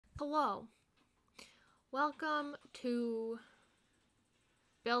Hello. Welcome to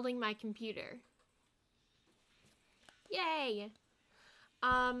building my computer. Yay!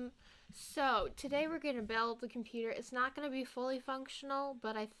 So today we're gonna build the computer. It's not gonna be fully functional,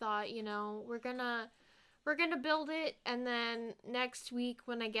 but I thought, we're gonna build it, and then next week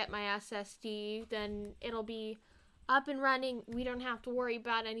when I get my SSD, then it'll be up and running. We don't have to worry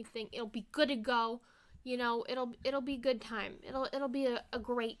about anything. It'll be good to go. It'll be a good time. It'll be a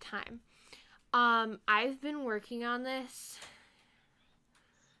great time. I've been working on this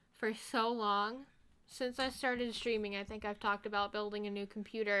for so long. Since I started streaming, I think I've talked about building a new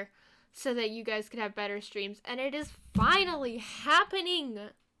computer so that you guys could have better streams, and it is finally happening.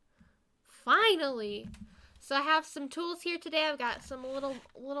 Finally. So I have some tools here today. I've got some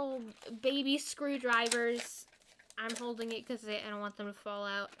little baby screwdrivers. I'm holding it because I don't want them to fall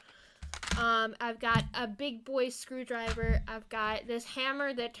out. I've got a big boy screwdriver. I've got this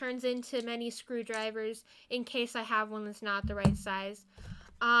hammer that turns into many screwdrivers in case I have one that's not the right size.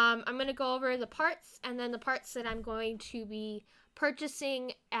 I'm going to go over the parts and then the parts that I'm going to be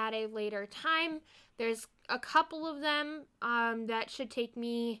purchasing at a later time. There's a couple of them that should take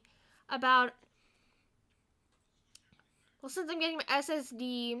me about, well, since I'm getting my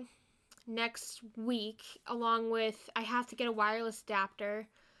SSD next week, along with, I have to get a wireless adapter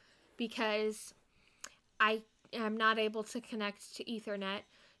because I am not able to connect to Ethernet.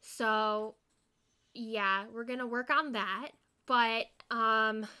 So, yeah, we're going to work on that. But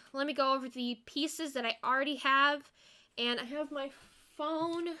let me go over the pieces that I already have. And I have my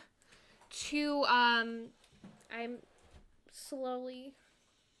phone to, I'm slowly,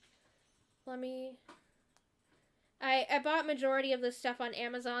 I bought majority of this stuff on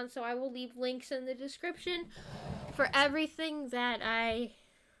Amazon, so I will leave links in the description for everything that I'm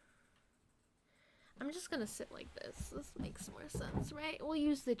just gonna sit like this. This makes more sense, right? We'll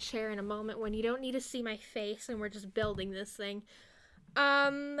use the chair in a moment when you don't need to see my face and we're just building this thing.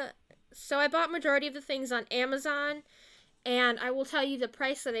 So I bought majority of the things on Amazon, and I will tell you the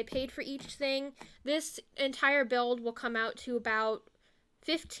price that I paid for each thing. This entire build will come out to about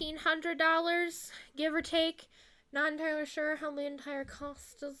 $1,500, give or take. Not entirely sure how the entire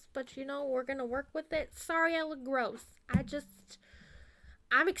cost is, but we're gonna work with it. Sorry I look gross.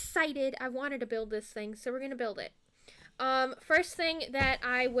 I'm excited. I wanted to build this thing, so we're gonna build it. First thing that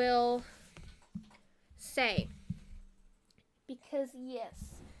I will say, because yes,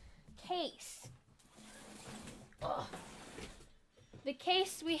 case. Ugh. The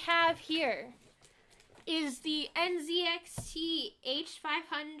case we have here is the NZXT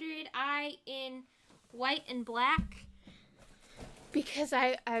H500i in white and black, because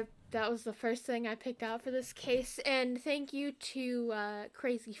that was the first thing I picked out for this case, and thank you to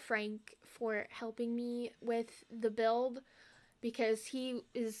Crazy Frank for helping me with the build, because he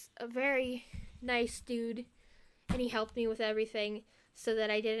is a very nice dude, and he helped me with everything so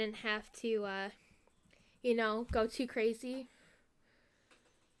that I didn't have to, go too crazy.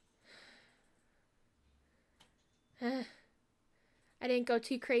 I didn't go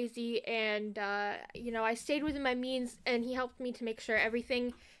too crazy, and, I stayed within my means, and he helped me to make sure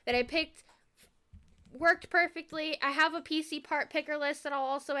everything that I picked worked perfectly. I have a PC part picker list that I'll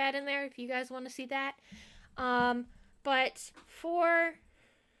also add in there if you guys want to see that. But for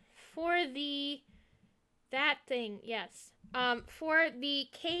that thing, yes. For the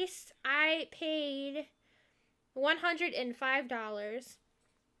case, I paid $105.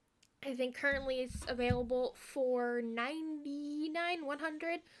 I think currently it's available for $99,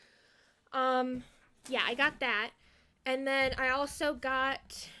 $100. Yeah, I got that. And then I also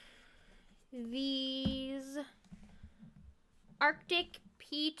got these Arctic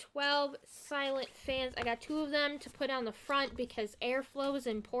P12 Silent fans. I got 2 of them to put on the front because airflow is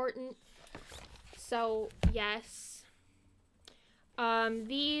important. So, yes.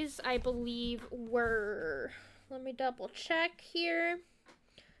 These, I believe, were, let me double check here.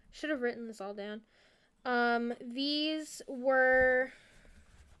 Should have written this all down. These were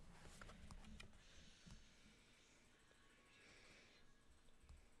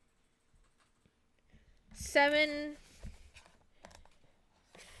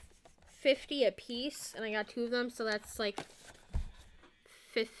 $7.50 a piece, and I got 2 of them, so that's like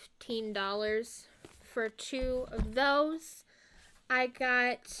 $15 for 2 of those. I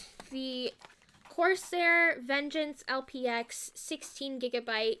got the Corsair Vengeance LPX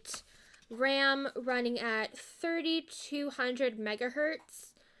 16GB RAM running at 3200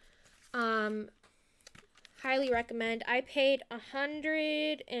 megahertz. Highly recommend. I paid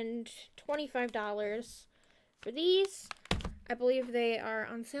 $125 for these. I believe they are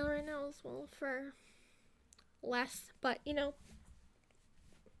on sale right now as well for less, but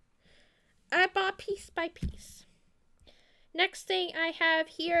piece by piece. Next thing I have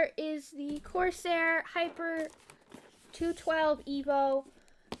here is the Corsair Hyper 212 Evo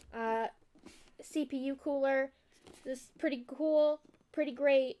CPU cooler. This is pretty cool, pretty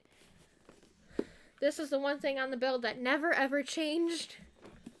great. This is the one thing on the build that never ever changed.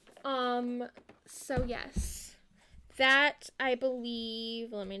 So yes, that I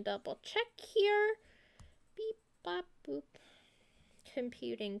believe, let me double check here. Beep, bop, boop.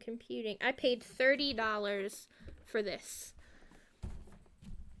 Computing. I paid $30 for this.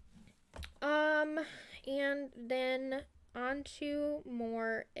 And then on to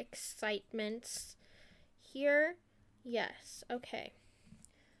more excitements here. Yes, okay.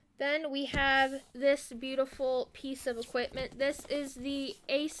 Then we have this beautiful piece of equipment. This is the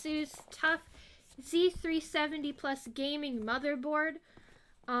Asus TUF Z370-pluse gaming motherboard.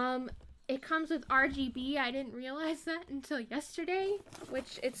 It comes with RGB. I didn't realize that until yesterday,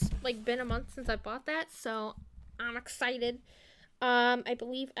 which it's like been a month since I bought that, so I'm excited. I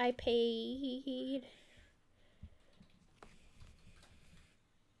believe I paid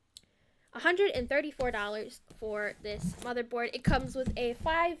 $134 for this motherboard. It comes with a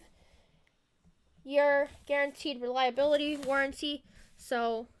 5-year guaranteed reliability warranty,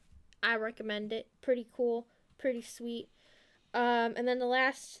 so I recommend it. Pretty cool, pretty sweet. And then the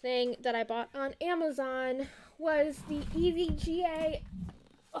last thing that I bought on Amazon was the EVGA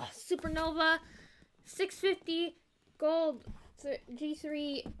Supernova 650 gold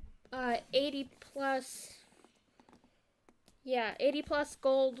G3 80 plus. Yeah, 80 plus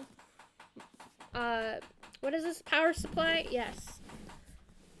gold. What is this? Power supply? Yes.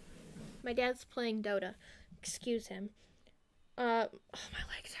 My dad's playing Dota. Excuse him. Oh, my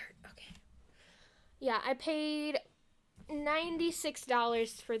legs hurt. Okay. Yeah, I paid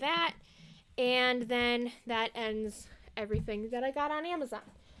 $96 for that, and then that ends everything that I got on Amazon.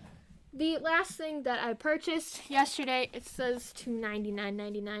 The last thing that I purchased yesterday, it says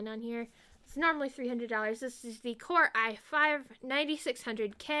 $299.99 on here. It's normally $300. This is the Core i5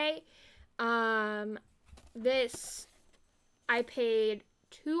 9600K. This I paid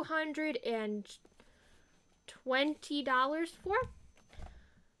 $220 for.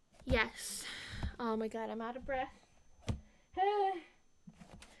 Yes. Oh my god, I'm out of breath.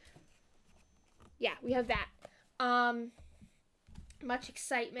 Yeah, we have that. Much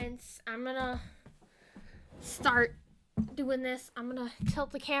excitement. I'm gonna start doing this. I'm gonna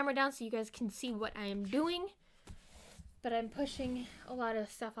tilt the camera down so you guys can see what I am doing. But I'm pushing a lot of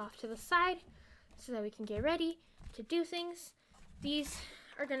stuff off to the side so that we can get ready to do things. These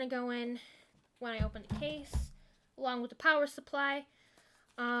are gonna go in when I open the case, along with the power supply.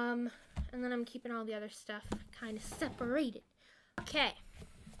 And then I'm keeping all the other stuff kind of separated. Okay.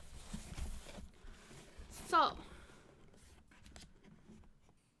 So,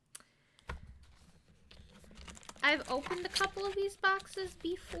 I've opened a couple of these boxes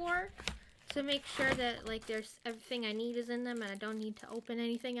before to make sure that like there's everything I need is in them and I don't need to open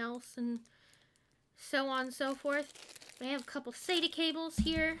anything else and so on and so forth. I have a couple SATA cables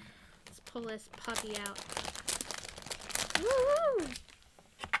here. Let's pull this puppy out. Woo!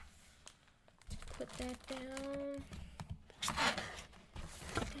 Put that down.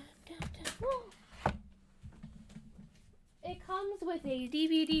 It comes with a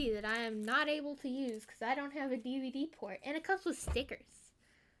DVD that I am not able to use because I don't have a DVD port. And it comes with stickers.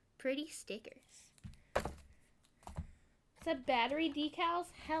 Pretty stickers. Is that battery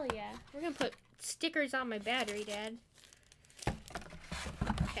decals? Hell yeah. We're going to put stickers on my battery, Dad.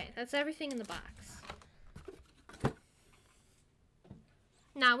 Okay, that's everything in the box.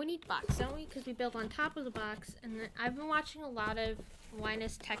 Now we need the box, don't we? Because we build on top of the box. And I've been watching a lot of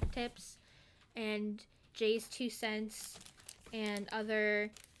Linus Tech Tips and Jay's 2 Cents and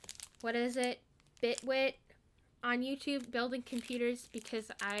other, what is it, Bitwit on YouTube building computers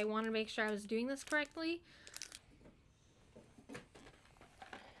because I want to make sure I was doing this correctly.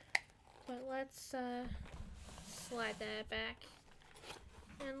 But let's slide that back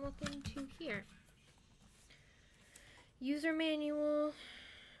and look into here. User manual.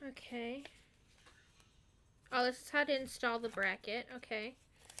 Okay. Oh, this is how to install the bracket. Okay.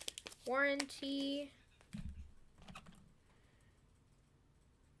 Warranty.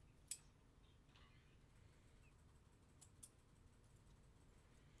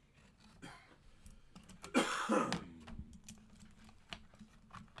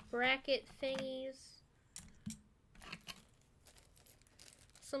 Bracket thingies.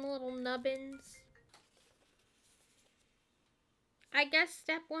 Some little nubbins. I guess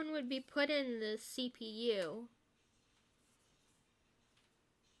step 1 would be put in the CPU.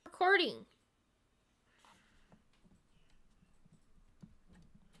 Recording.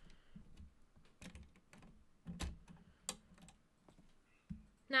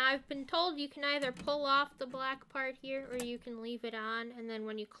 Now, I've been told you can either pull off the black part here, or you can leave it on, and then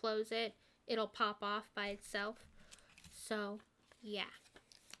when you close it, it'll pop off by itself. So, yeah.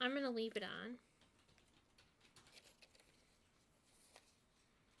 I'm gonna leave it on.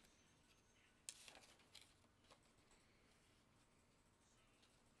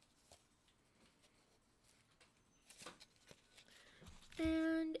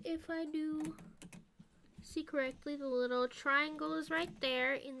 And if I do see correctly, the little triangle is right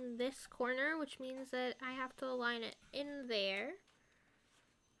there in this corner, which means that I have to align it in there.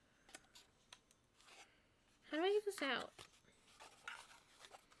 How do I get this out?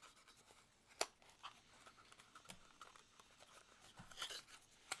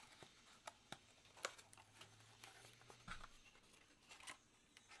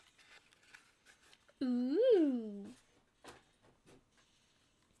 Ooh.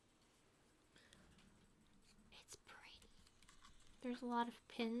 It's pretty. There's a lot of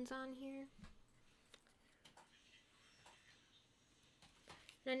pins on here.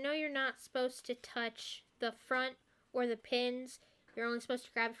 And I know you're not supposed to touch the front or the pins. You're only supposed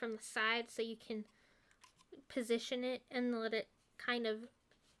to grab it from the side so you can position it and let it kind of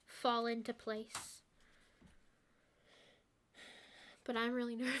fall into place. But I'm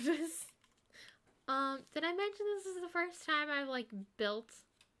really nervous. Did I mention this is the first time I've like built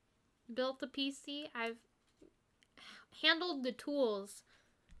a PC? I've handled the tools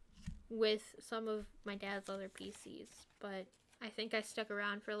with some of my dad's other PCs, but I think I stuck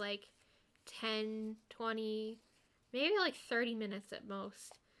around for like 10, 20, maybe like 30 minutes at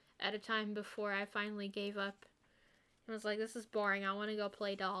most at a time before I finally gave up. I was like, this is boring. I want to go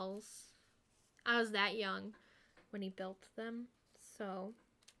play dolls. I was that young when he built them. So,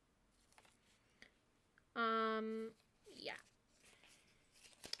 yeah.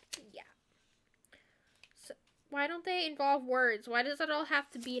 Yeah. So, why don't they involve words? Why does it all have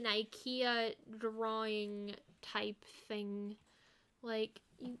to be an IKEA drawing type thing? Like,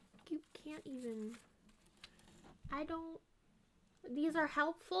 you can't even... I don't... These are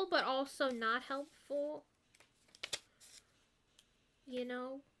helpful, but also not helpful. You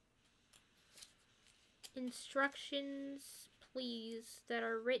know? Instructions, please, that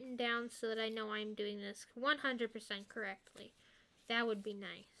are written down so that I know I'm doing this 100% correctly. That would be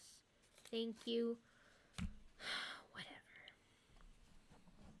nice. Thank you. Whatever.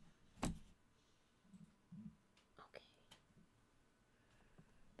 Okay.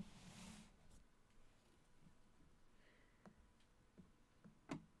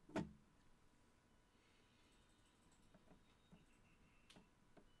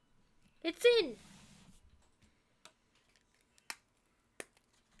 It's in!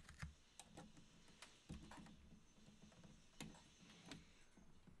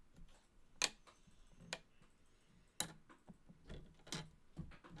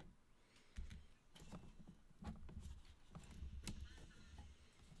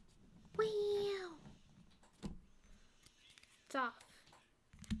 Wow! It's off.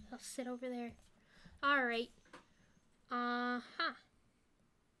 I'll sit over there. Alright. Uh-huh.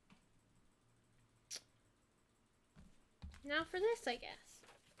 Now for this, I guess.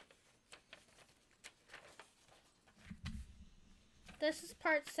 This is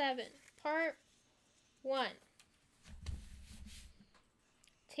part 7. Part 1.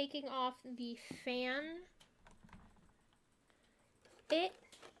 Taking off the fan bit.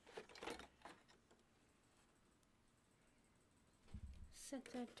 Set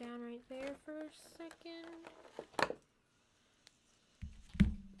that down right there for a second.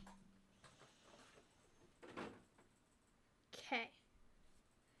 Okay.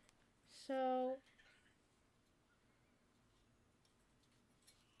 So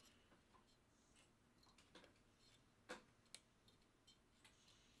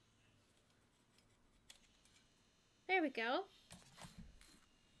there we go.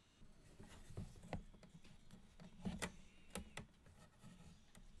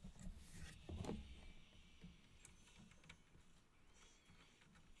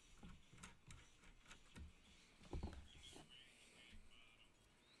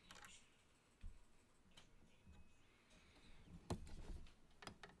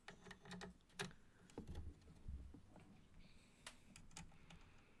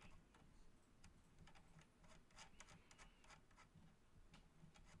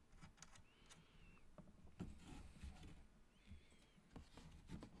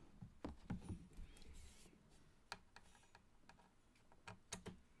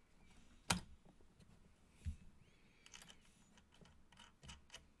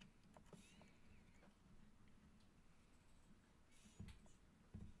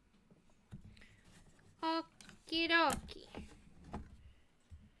 Okie dokie.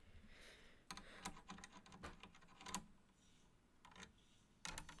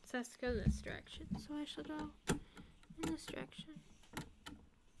 So has to go this direction. So I shall go in this direction.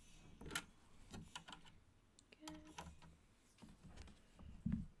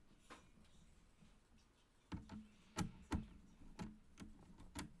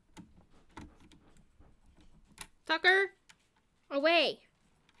 Sucker! Away!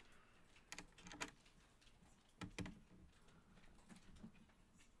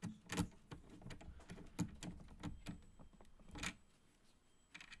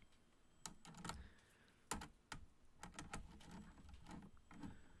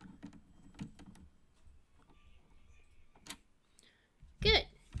 Good.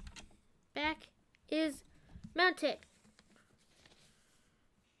 Back is mounted.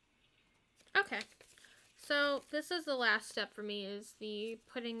 Okay. So this is the last step for me, is the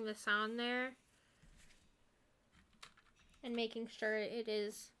putting this on there and making sure it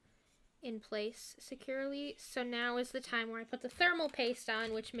is in place securely. So now is the time where I put the thermal paste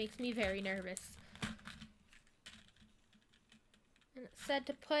on, which makes me very nervous. And it said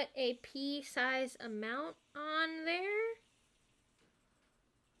to put a pea size amount on there.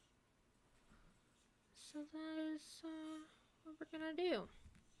 So that is what we're gonna do.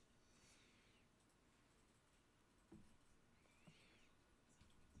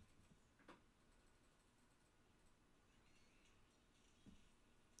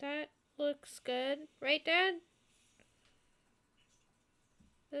 That looks good, right, Dad?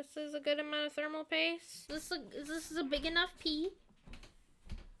 This is a good amount of thermal paste. This is a big enough pea.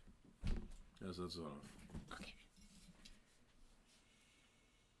 Yes, that's enough. Okay.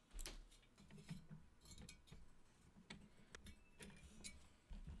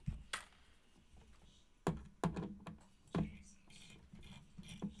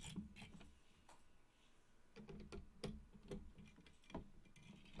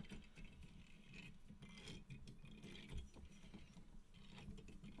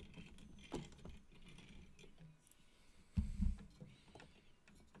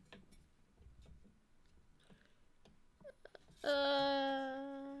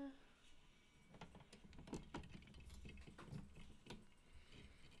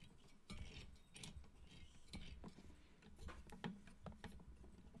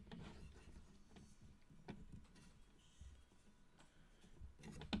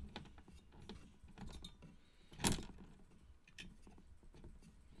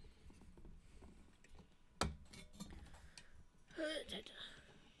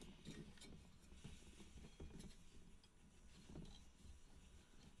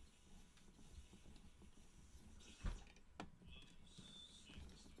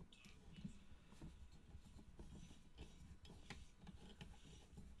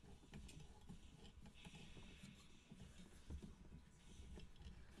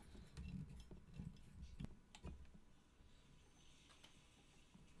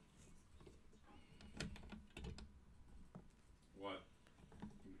 What?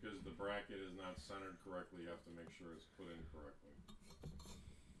 Because the bracket is not centered correctly, you have to make sure it's put in correctly.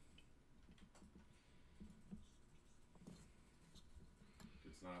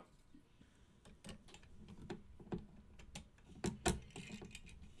 It's not.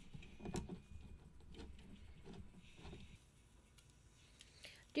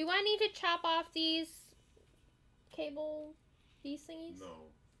 Do I need to chop off these these thingies?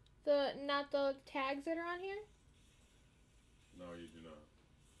 No. Not the tags that are on here? No, you do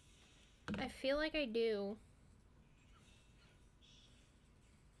not. I feel like I do.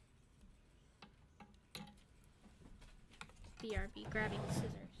 BRB, grabbing scissors.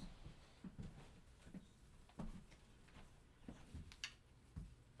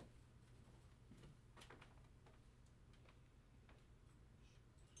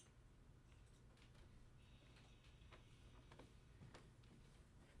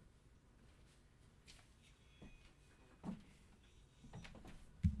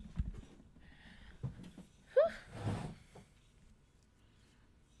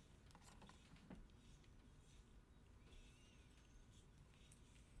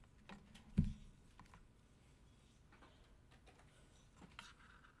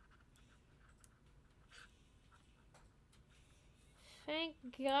 Thank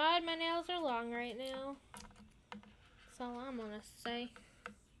God my nails are long right now. That's all I'm gonna say.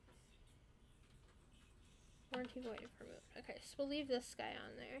 Warranty voided for removed. Okay, so we'll leave this guy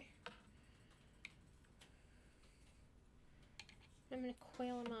on there. I'm gonna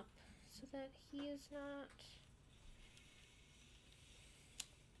coil him up so that he is not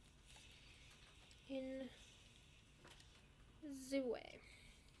in the way.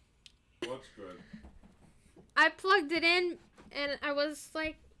 Looks good. I plugged it in and I was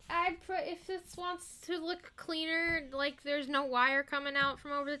like, if this wants to look cleaner, like there's no wire coming out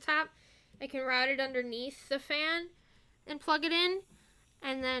from over the top, I can route it underneath the fan and plug it in,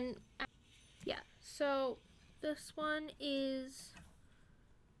 and then yeah. So this one is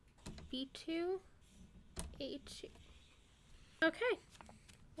B2 A2. Okay,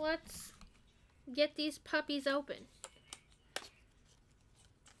 let's get these puppies open.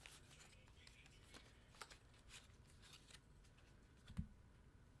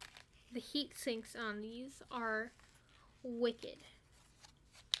 The heat sinks on these are wicked.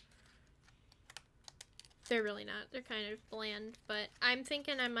 They're really not. They're kind of bland, but I'm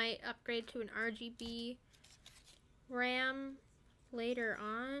thinking I might upgrade to an RGB RAM later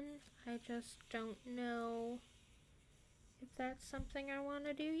on. I just don't know if that's something I want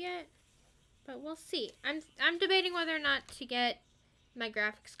to do yet, but we'll see. I'm debating whether or not to get my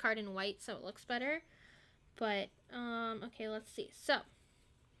graphics card in white so it looks better. But okay, let's see. So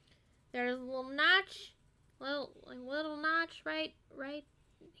there's a little notch, little notch right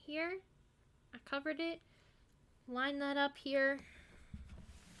here. I covered it. Line that up here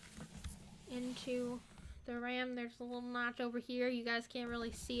into the RAM. There's a little notch over here. You guys can't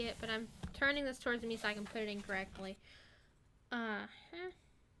really see it, but I'm turning this towards me so I can put it in correctly.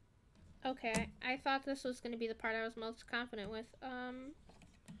 Okay, I thought this was going to be the part I was most confident with.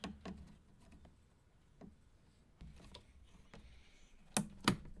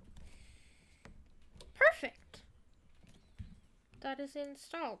 Perfect. That is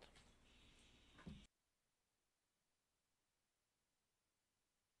installed.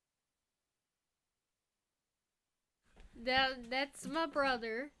 That's my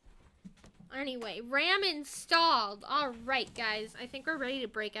brother. Anyway, RAM installed. Alright, guys. I think we're ready to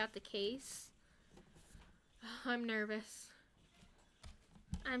break out the case. I'm nervous.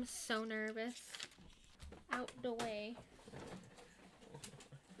 I'm so nervous. Out the way.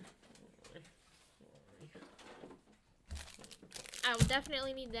 I will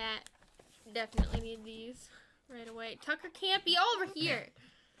definitely need that. Definitely need these right away. Tucker can't be over here.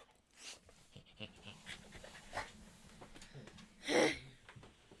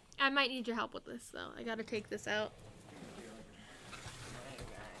 I might need your help with this, though. I gotta take this out.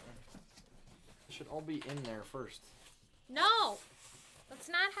 It should all be in there first. No! That's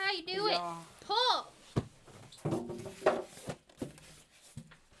not how you do it. Pull!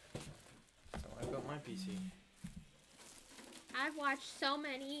 So I built my PC. I've watched so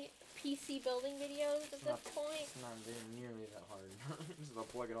many PC building videos at this point. It's not nearly that hard. Just to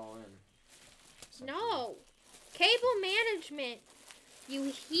plug it all in. No! Cable management! You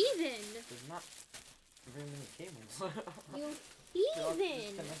heathen! There's not very many cables. You They're all heathen!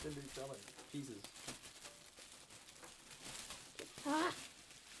 just connected to each other. Pieces. Ah.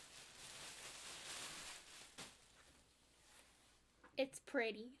 It's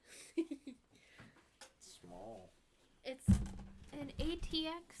pretty. It's small. It's an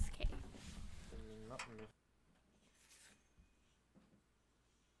ATX case.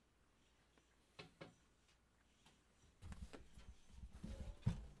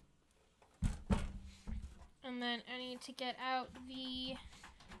 And then I need to get out the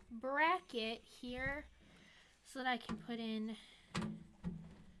bracket here so that I can put in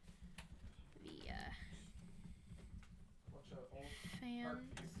the fans.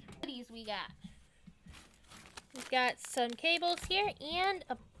 These we got. We've got some cables here and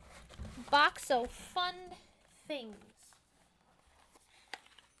a box of fun things.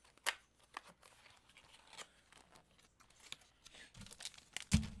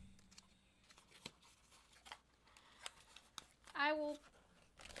 I will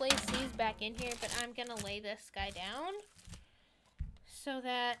place these back in here, but I'm gonna lay this guy down so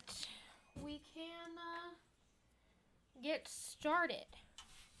that we can get started.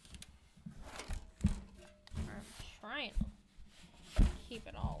 I'm trying to keep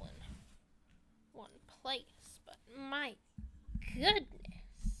it all in one place, but my goodness.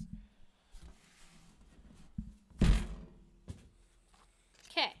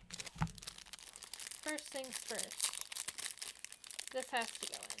 Okay. First things first. This has to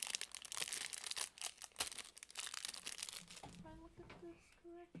go in. If I look at this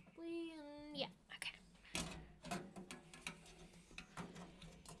correctly, and yeah, okay.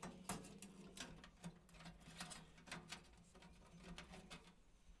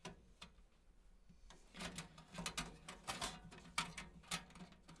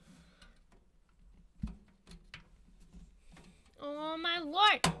 Oh my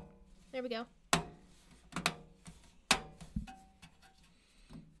lord! There we go.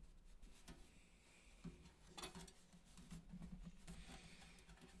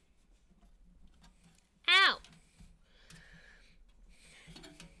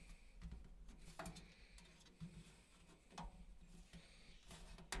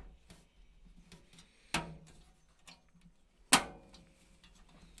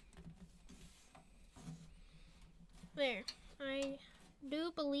 There. I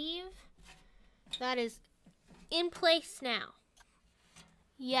do believe that is in place now.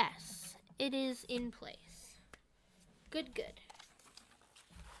 Yes, it is in place. Good, good.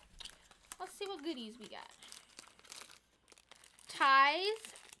 Let's see what goodies we got. Ties.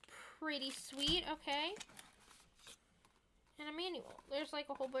 Pretty sweet, okay. And a manual. There's like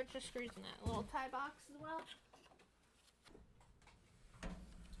a whole bunch of screws in that little tie box as well.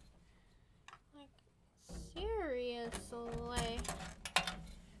 Like, seriously.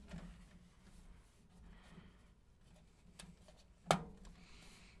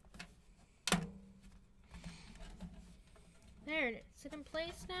 There it is. Is it in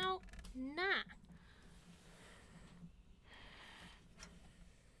place now? Nah.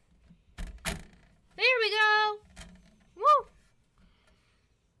 There we go! Woo!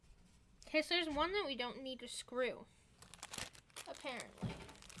 Okay, so there's one that we don't need to screw. Apparently.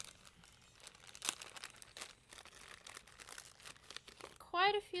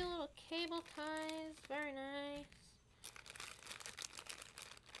 Quite a few little cable ties. Very nice.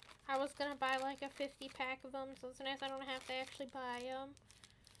 I was gonna buy like a 50 pack of them, so it's nice I don't have to actually buy them.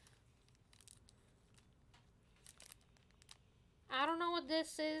 I don't know what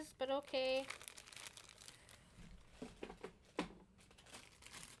this is, but okay.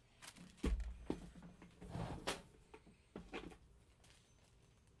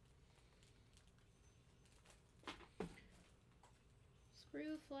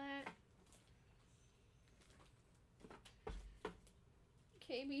 Screw flat.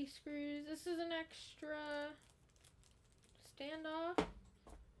 KB screws. This is an extra standoff.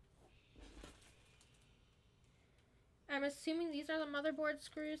 I'm assuming these are the motherboard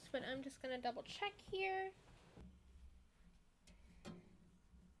screws, but I'm just gonna double check here.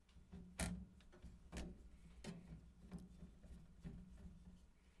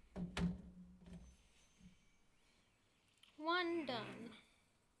 One done.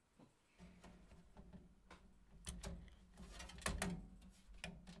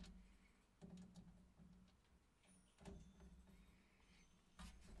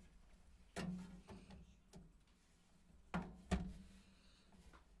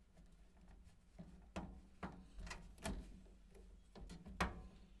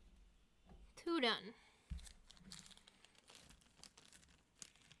 Two done.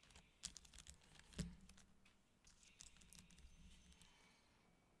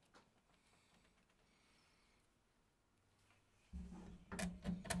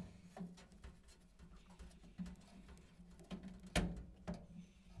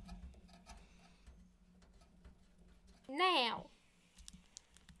 Now,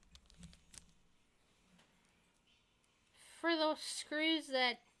 for those screws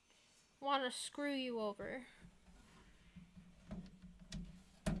that want to screw you over.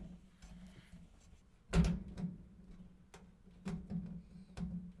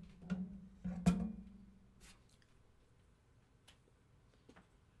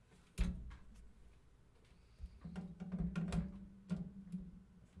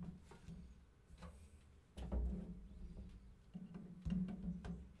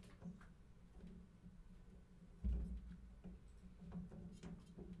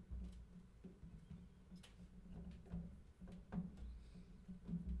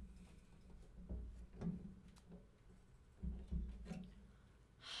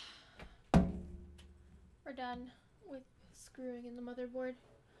 We're done with screwing in the motherboard.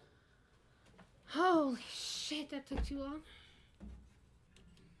 Holy shit, that took too long.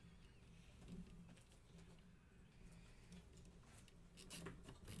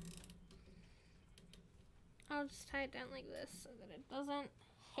 I'll just tie it down like this so that it doesn't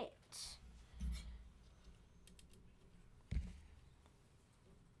hit.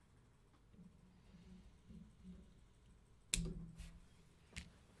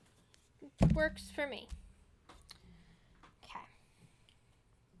 Works for me. Okay.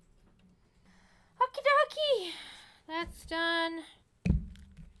 Okie dokie. That's done.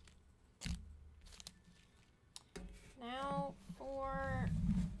 Now for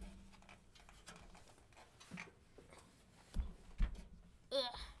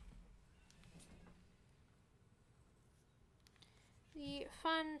the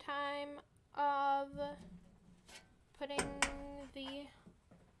fun time of putting the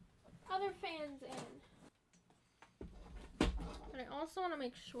other fans in. But I also want to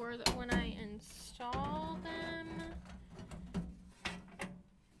make sure that when I install them,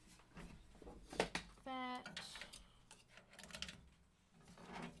 that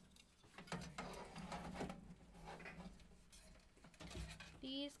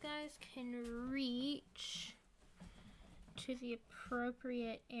these guys can reach to the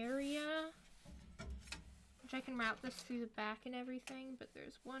appropriate area, which I can route this through the back and everything, but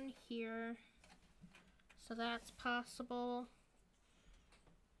there's one here, so that's possible.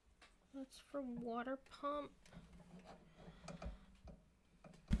 That's for water pump.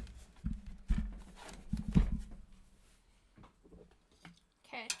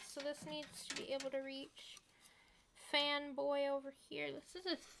 Okay, so this needs to be able to reach fan boy over here. This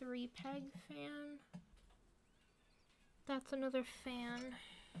is a 3-peg fan. That's another fan.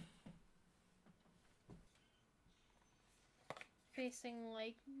 Facing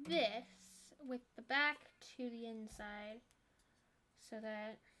like this with the back to the inside so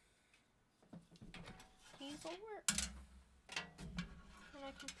that these will work. And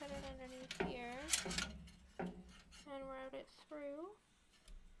I can put it underneath here and route it through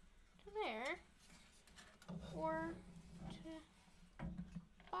to there, or to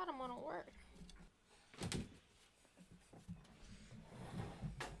bottom one will work.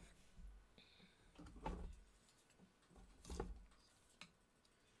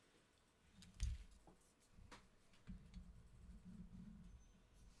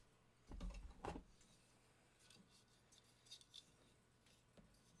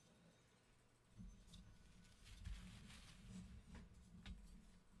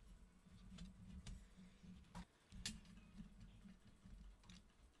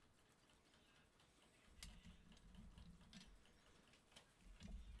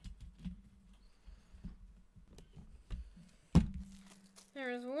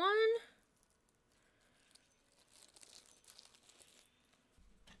 There's one.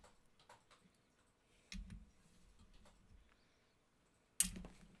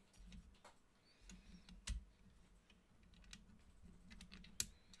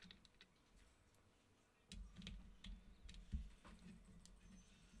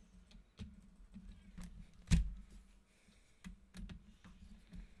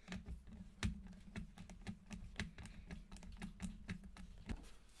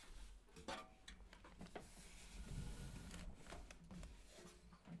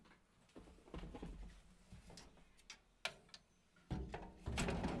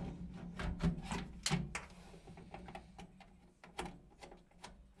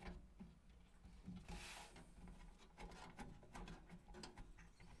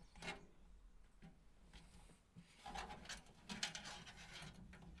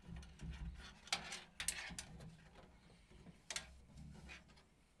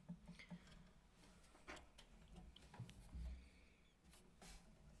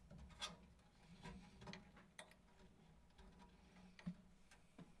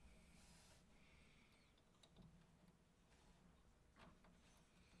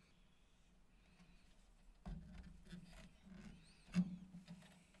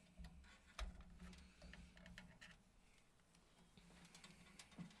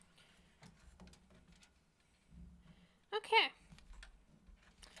 Okay,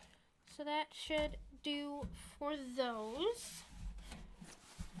 so that should do for those.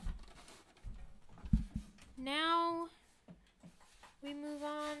 Now we move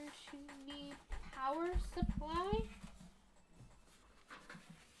on to the power supply.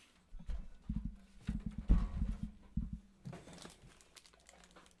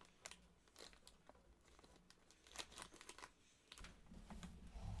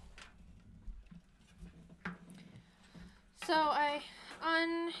 So I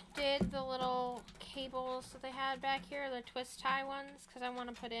undid the little cables that they had back here, the twist tie ones, because I want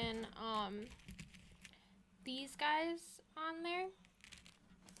to put in these guys on there.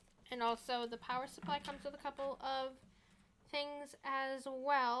 And also the power supply comes with a couple of things as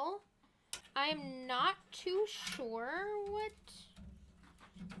well. I'm not too sure what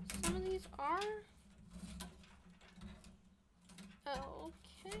some of these are.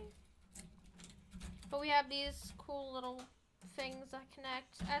 Okay. But we have these cool little things that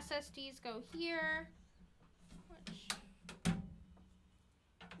connect. SSDs go here, which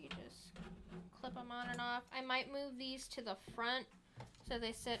you just clip them on and off. I might move these to the front so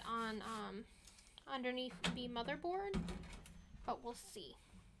they sit on underneath the motherboard, but we'll see.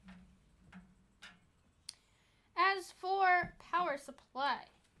 As for power supply,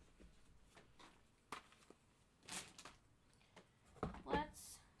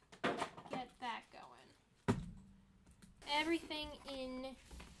 let's get that going. Everything in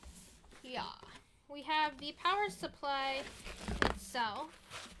here. We have the power supply itself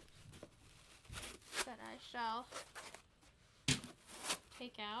that I shall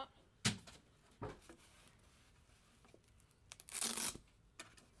take out.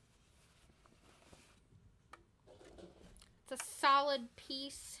 It's a solid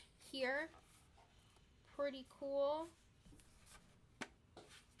piece here. Pretty cool.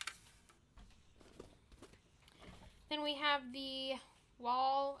 Then we have the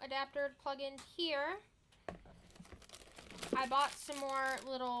wall adapter to plug in here. I bought some more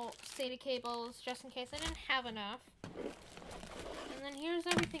little SATA cables just in case I didn't have enough. And then here's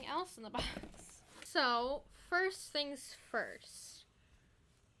everything else in the box. So, first things first.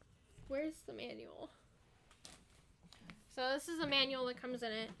 Where's the manual? So this is a manual that comes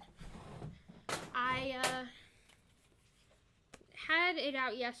in it. I had it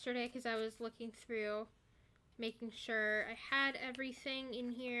out yesterday because I was looking through, making sure I had everything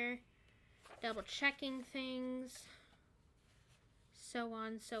in here, double checking things, so on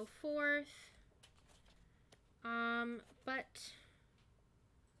and so forth. But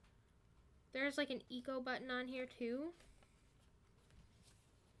there's like an eco button on here too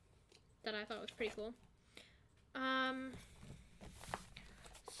that I thought was pretty cool.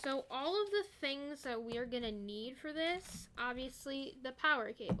 So all of the things that we are going to need for this, obviously the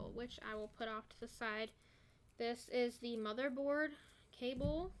power cable, which I will put off to the side. This is the motherboard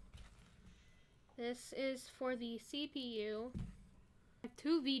cable. This is for the CPU. I have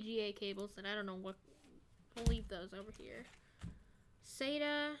two VGA cables that I don't know what, I'll leave those over here.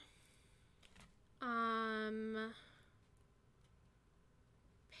 SATA.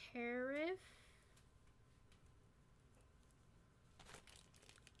 Parif.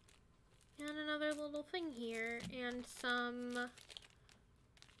 And another little thing here, and some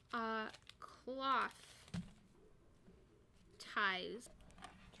cloth ties.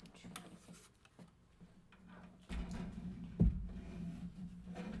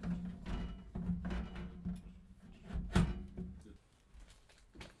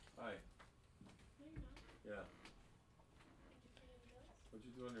 Hi. Yeah. What'd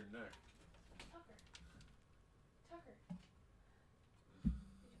you do on your neck?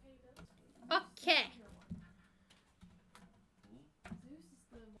 Okay.